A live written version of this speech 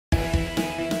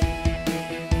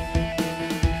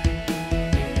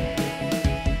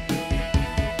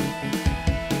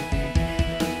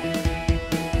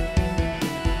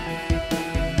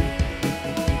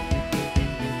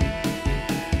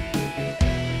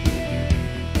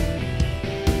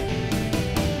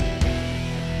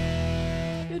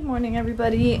Morning,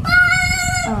 everybody.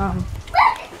 I'm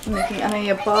making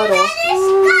Anahi a bottle.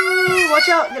 Ooh, watch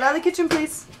out! Get out of the kitchen,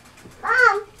 please.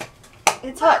 Mom,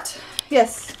 it's hot.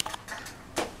 Yes.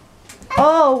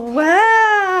 Oh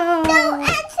wow! no,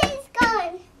 Essay's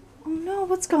gone. Oh no,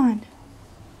 what's gone?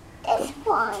 This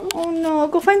one. Oh no,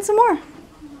 go find some more.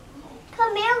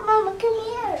 Come here, Mama. Come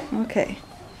here. Okay.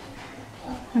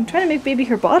 I'm trying to make baby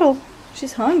her bottle.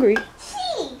 She's hungry.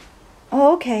 See.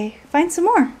 Oh, okay. Find some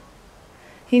more.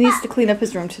 He needs to clean up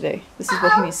his room today. This is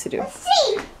what he needs to do.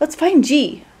 See. Let's find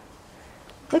G.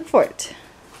 Look for it.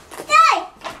 There.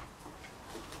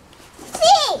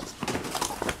 See.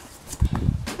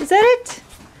 Is that it?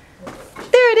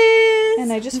 There it is!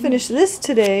 And I just finished this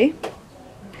today.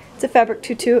 It's a fabric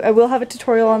tutu. I will have a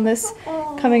tutorial on this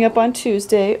coming up on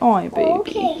Tuesday. Oh, my baby.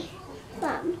 Okay.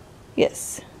 Mom.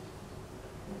 Yes.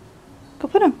 Go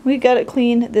put him. We gotta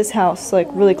clean this house. Like,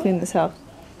 really clean this house.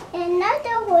 And not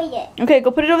over yet. Okay,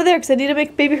 go put it over there because I need to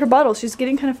make baby her bottle. She's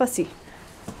getting kind of fussy.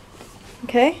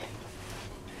 Okay?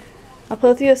 I'll play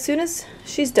with you as soon as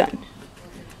she's done.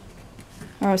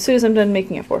 Or as soon as I'm done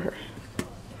making it for her.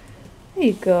 There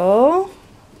you go.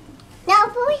 Now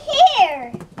over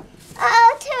here.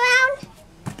 Oh, turn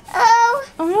around. Oh.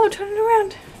 Oh no, turn it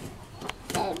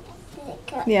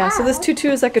around. Yeah, so this tutu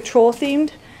is like a troll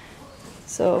themed.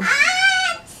 So,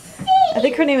 I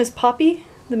think her name is Poppy,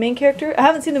 the main character. I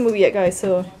haven't seen the movie yet, guys,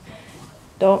 so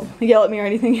don't yell at me or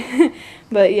anything.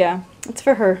 But yeah, it's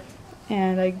for her.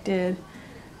 And I did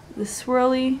the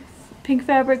swirly pink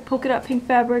fabric, polka dot pink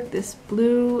fabric, this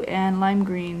blue and lime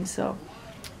green. So,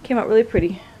 came out really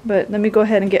pretty. But let me go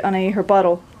ahead and get Anahi her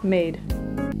bottle made.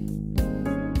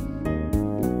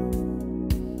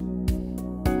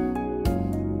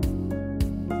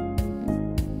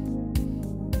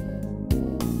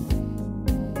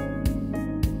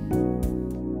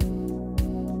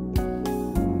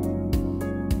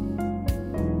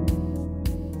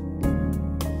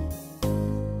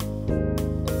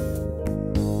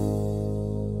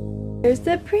 There's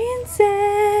the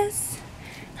princess.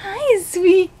 Hi,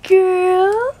 sweet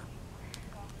girl.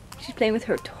 She's playing with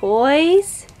her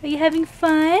toys. Are you having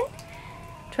fun?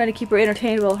 Trying to keep her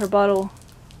entertained while her bottle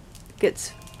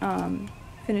gets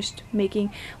finished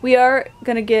making. We are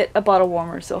going to get a bottle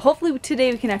warmer. So hopefully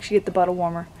today we can actually get the bottle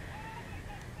warmer.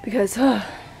 Because, yeah.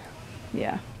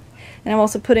 And I'm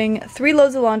also putting 3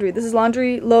 loads of laundry. This is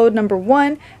laundry load number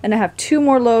 1. And I have 2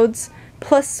 more loads.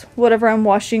 Plus whatever I'm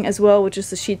washing as well, which is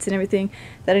the sheets and everything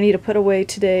that I need to put away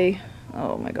today.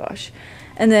 Oh my gosh.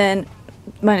 And then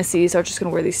minus these, I'm just going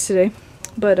to wear these today.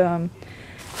 But I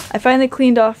finally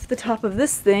cleaned off the top of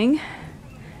this thing.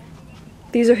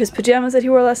 These are his pajamas that he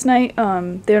wore last night.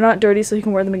 They're not dirty, so he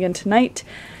can wear them again tonight.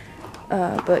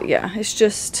 But yeah, it's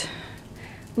just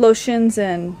lotions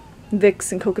and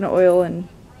Vicks and coconut oil and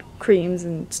creams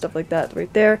and stuff like that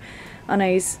right there.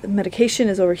 Anahi's medication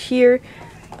is over here.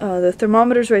 The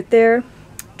thermometer's right there.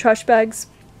 Trash bags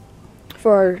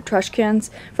for our trash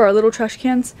cans, for our little trash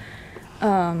cans.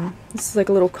 This is like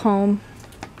a little comb,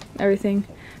 everything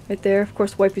right there. Of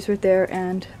course, wipes right there,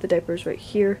 and the diapers right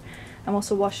here. I'm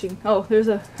also washing. Oh, there's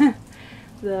a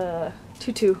the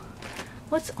tutu.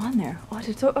 What's on there? Oh,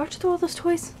 did Arch throw all those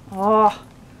toys? Oh,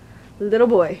 little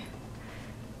boy.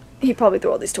 He probably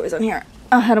threw all these toys on here.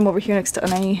 I had him over here next to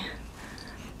Anahi.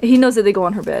 He knows that they go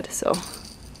on her bed, so.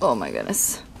 Oh my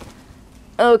goodness.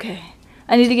 Okay.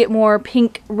 I need to get more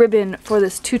pink ribbon for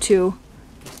this tutu.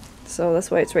 So that's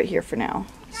why it's right here for now.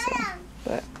 So,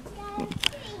 but I'm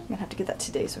gonna have to get that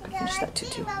today so I can finish that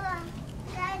tutu.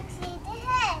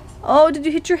 Oh, did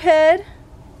you hit your head?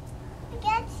 I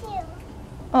got you.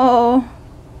 Oh.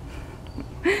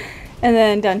 And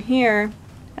then down here,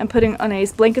 I'm putting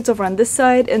Anahi's blankets over on this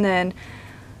side, and then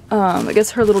I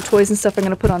guess her little toys and stuff I'm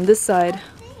gonna put on this side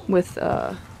with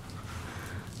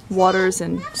waters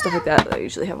and stuff like that I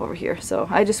usually have over here. So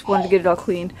I just wanted to get it all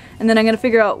cleaned. And then I'm going to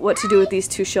figure out what to do with these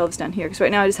 2 shelves down here. Because right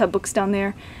now I just have books down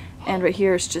there. And right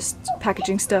here is just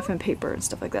packaging stuff and paper and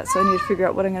stuff like that. So I need to figure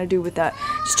out what I'm going to do with that.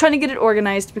 Just trying to get it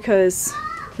organized because,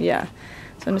 yeah.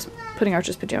 So I'm just putting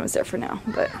Archer's pajamas there for now.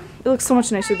 But it looks so much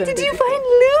nicer than it did. Did you find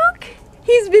Luke?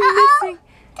 He's been missing.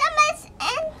 Thomas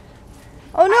and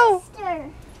oh no.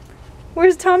 Monster.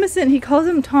 Where's Thomason? He calls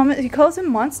him Thomas. He calls him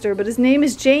Monster, but his name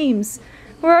is James.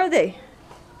 Where are they?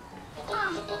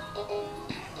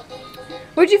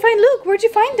 Where'd you find Luke? Where'd you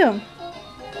find him?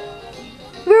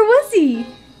 Where was he?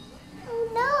 Oh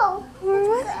no. Where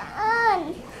was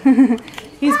he?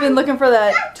 He's been looking for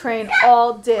that train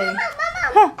all day. Mama,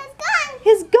 Huh. it's gone.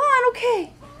 He's gone,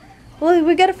 okay. Well,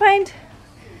 we gotta find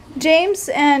James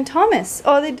and Thomas.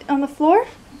 Oh, are they on the floor?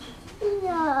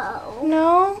 No.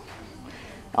 No?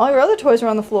 All your other toys are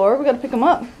on the floor. We gotta pick them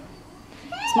up.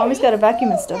 Mommy's got a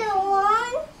vacuum and stuff. That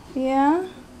one. Yeah?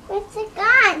 Where's it gone?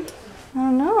 I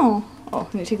don't know. Oh,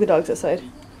 I need to take the dogs outside.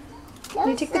 No, Let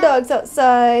me take the son. dogs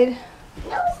outside.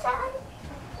 No, son.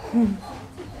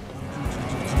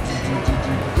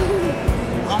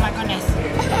 Oh my goodness.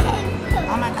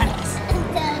 Oh my goodness.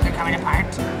 They're coming apart.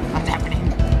 What's happening?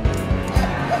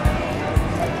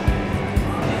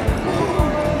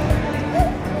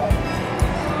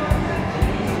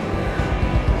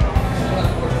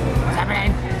 What's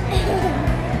happening?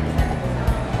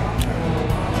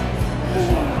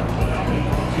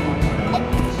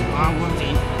 Oh,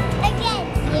 whoopsie. Again.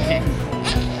 Okay.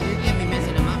 You can't be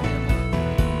messing them up.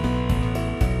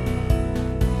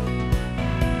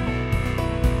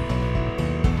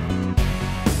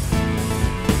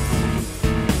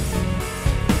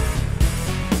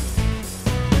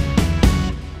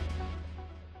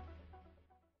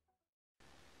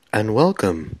 And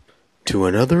welcome to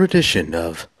another edition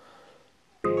of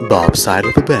Bob's Side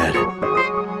of the Bed.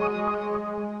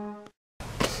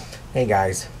 Hey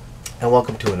guys, and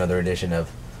welcome to another edition of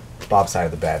Bob's Side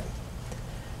of the Bed.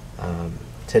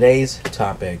 Today's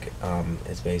topic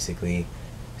is basically,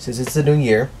 since it's a new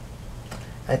year,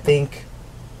 I think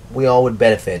we all would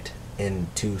benefit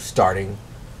into starting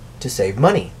to save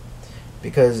money,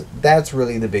 because that's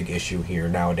really the big issue here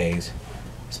nowadays,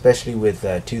 especially with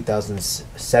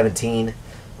 2017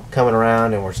 coming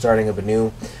around and we're starting up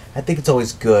anew. I think it's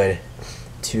always good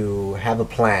to have a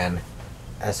plan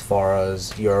as far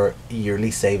as your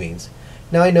yearly savings.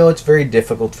 Now I know it's very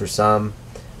difficult for some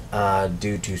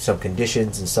due to some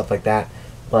conditions and stuff like that,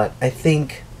 but I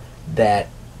think that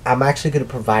I'm actually going to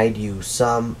provide you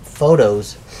some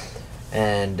photos,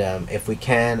 and if we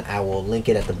can, I will link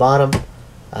it at the bottom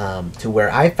to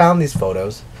where I found these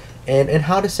photos and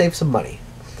how to save some money,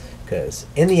 because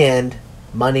in the end,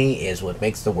 money is what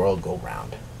makes the world go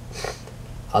round,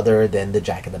 other than the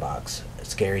Jack in the Box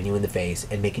scaring you in the face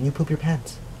and making you poop your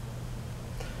pants.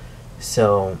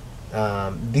 So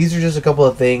these are just a couple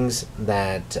of things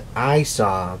that I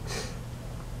saw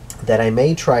that I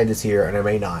may try this year and I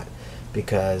may not,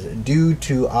 because due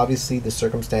to obviously the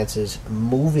circumstances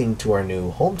moving to our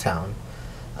new hometown,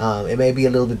 it may be a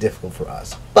little bit difficult for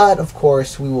us, but of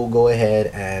course we will go ahead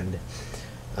and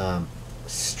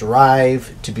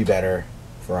strive to be better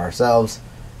for ourselves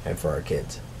and for our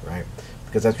kids, right?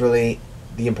 Because that's really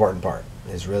the important part,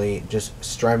 is really just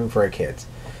striving for our kids,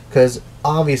 because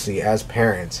obviously as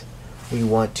parents we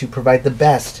want to provide the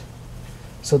best.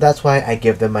 So that's why I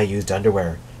give them my used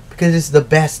underwear, because it's the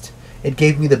best. It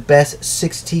gave me the best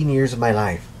 16 years of my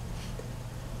life,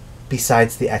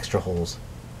 besides the extra holes.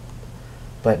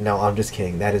 But no, I'm just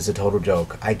kidding. That is a total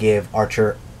joke. I give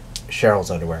Archer Cheryl's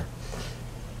underwear,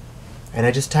 and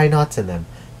I just tie knots in them.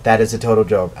 That is a total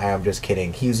joke. I am just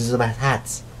kidding. He uses them as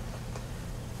hats.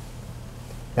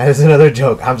 That is another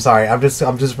joke. I'm sorry. I'm just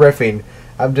riffing.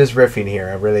 I'm just riffing here.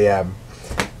 I really am.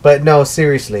 But no,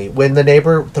 seriously. When the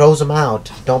neighbor throws them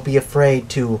out, don't be afraid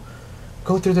to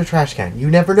go through their trash can. You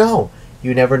never know.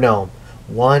 You never know.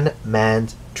 One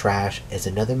man's trash is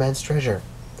another man's treasure,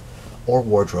 or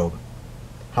wardrobe,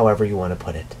 however you want to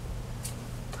put it.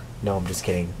 No, I'm just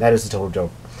kidding. That is a total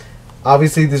joke.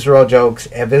 Obviously, these are all jokes.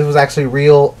 If this was actually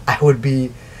real,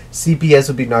 CPS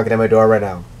would be knocking at my door right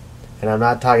now. And I'm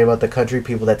not talking about the country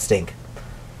people that stink.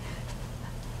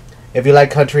 If you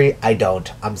like country, I don't.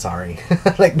 I'm sorry.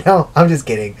 Like, no, I'm just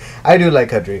kidding. I do like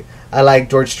country. I like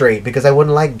George Strait, because I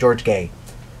wouldn't like George Gay.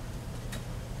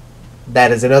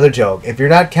 That is another joke. If you're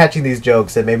not catching these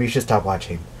jokes, then maybe you should stop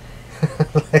watching.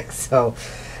 So,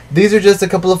 these are just a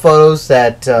couple of photos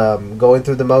that, going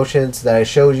through the motions that I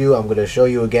showed you, I'm going to show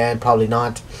you again, probably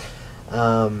not,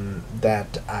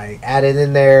 that I added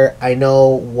in there. I know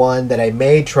one that I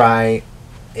may try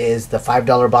is the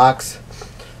 $5 box.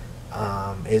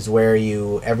 Is where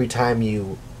you, every time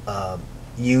you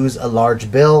use a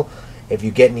large bill, if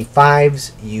you get any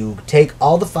fives, you take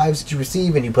all the fives that you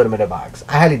receive and you put them in a box.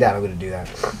 I highly doubt I'm going to do that.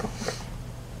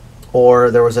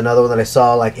 Or there was another one that I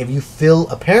saw, like if you fill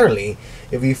a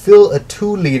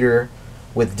 2-liter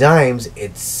with dimes,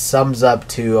 it sums up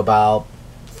to about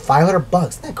 $500.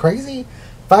 Isn't that crazy?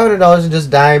 $500 in just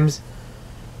dimes.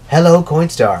 Hello,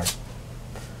 Coinstar.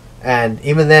 And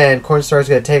even then, Coinstar is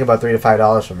going to take about $3 to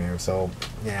 $5 from you. So,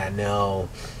 yeah, no.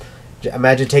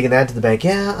 Imagine taking that to the bank.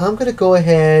 Yeah, I'm going to go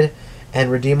ahead and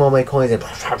redeem all my coins and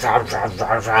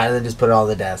then just put it all on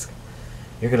the desk.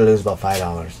 You're going to lose about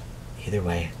 $5 either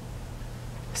way.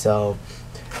 So,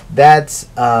 that's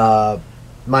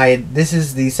this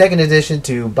is the second edition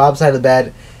to Bob's Side of the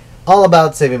Bed, all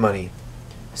about saving money.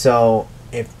 So,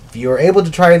 if you're able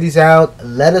to try these out,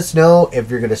 let us know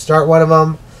if you're going to start one of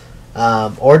them.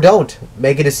 Or don't.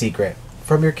 Make it a secret.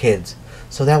 from your kids.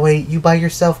 So that way you buy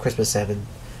yourself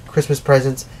Christmas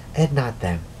presents and not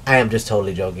them. I am just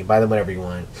totally joking. Buy them whatever you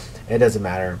want. It doesn't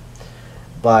matter.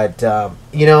 But,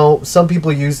 you know, some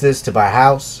people use this to buy a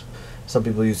house. Some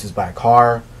people use this to buy a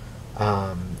car.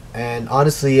 And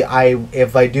honestly,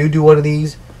 if I do one of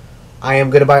these, I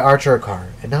am going to buy Archer a car.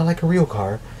 And not like a real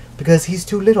car. Because he's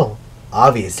too little.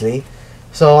 Obviously.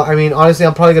 So, I mean, honestly,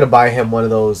 I'm probably going to buy him one of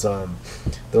those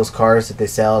cars that they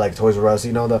sell, like Toys R Us.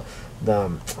 You know, the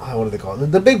what do they call it?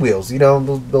 The big wheels. You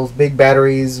know, those big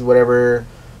batteries, whatever.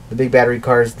 The big battery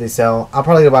cars they sell. I'm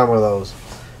probably going to buy one of those.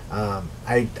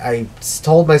 I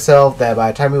told myself that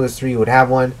by the time he was 3 he would have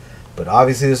one, but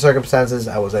obviously the circumstances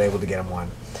I wasn't able to get him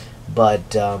one.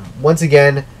 But once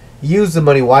again, use the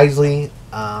money wisely.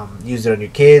 Use it on your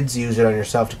kids. Use it on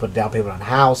yourself to put a down payment on a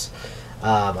house,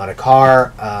 on a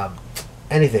car,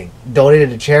 anything. Donate it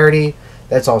to charity.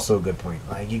 That's also a good point.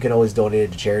 Like, you can always donate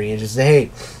it to charity and just say,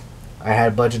 hey, I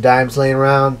had a bunch of dimes laying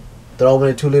around. Throw them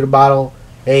in a 2-liter bottle.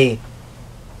 Hey,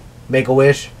 make a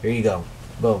wish. Here you go.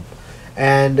 Boom.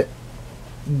 And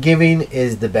giving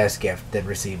is the best gift than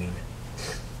receiving.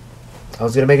 I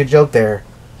was going to make a joke there,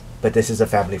 but this is a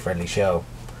family-friendly show.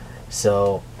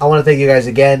 So, I want to thank you guys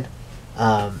again.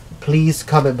 Please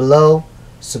comment below.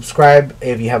 Subscribe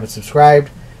if you haven't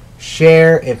subscribed.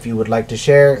 Share if you would like to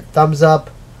share. Thumbs up.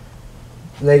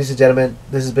 Ladies and gentlemen,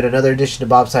 this has been another edition of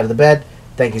Bob's Side of the Bed.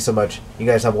 Thank you so much. You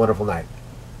guys have a wonderful night.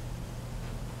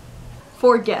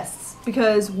 For guests,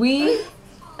 because we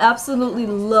absolutely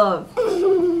love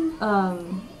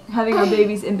having our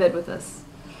babies in bed with us.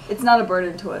 It's not a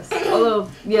burden to us. Although,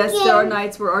 yes, there are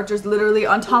nights where Archer's literally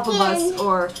on top of us,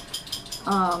 or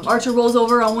Archer rolls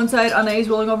over on one side, Anahi's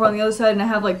rolling over on the other side, and I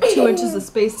have like 2 inches of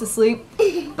space to sleep.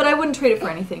 But I wouldn't trade it for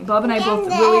anything. Bob and I both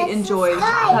really enjoy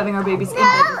having our babies in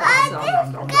bed with us. So.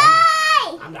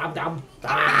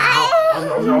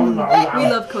 We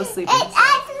love co-sleeping. It's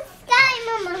at the sky,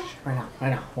 Mama. Right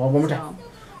now. One more time.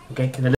 Okay.